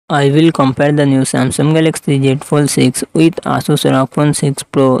I will compare the new Samsung Galaxy Z Fold 6 with Asus ROG Phone 6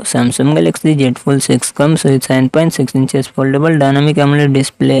 Pro. Samsung Galaxy Z Fold 6 comes with 7.6 inches foldable dynamic AMOLED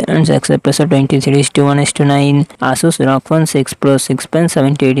display and aspect ratio 23:1:9. Asus ROG Phone 6 Pro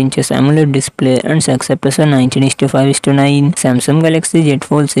 6.78 inches AMOLED display and aspect ratio 19:5:9. Samsung Galaxy Z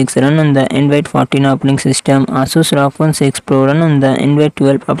Fold 6 run on the Android 14 operating system. Asus ROG Phone 6 Pro run on the Android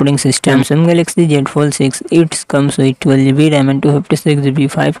 12 operating system. Samsung Galaxy Z Fold 6 it comes with 12GB RAM and 256GB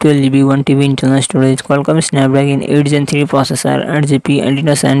 512GB 1TB internal storage. Qualcomm Snapdragon 8 Gen 3 processor, 8GB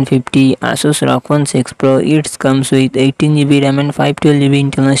Adreno 750. Asus ROG Phone 6 Pro it comes with 18GB RAM and 512GB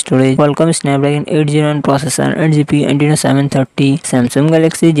internal storage. Qualcomm Snapdragon 801 processor, 8GB Adreno 730. Samsung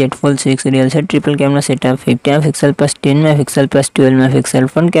Galaxy Z Fold 6 real set triple camera setup, 50MP plus 10MP plus 12MP.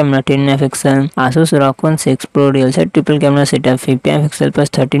 Front camera 10MP. Asus ROG Phone 6 Pro real set triple camera setup, 50MP plus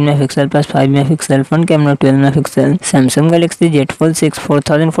 13MP plus 5MP. Front camera 12MP. Samsung Galaxy Z Fold 6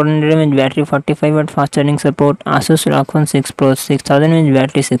 4400 mAh battery, 45W fast charging support. Asus ROG Phone 6 Pro 6000 mAh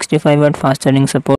battery, 65W fast charging support.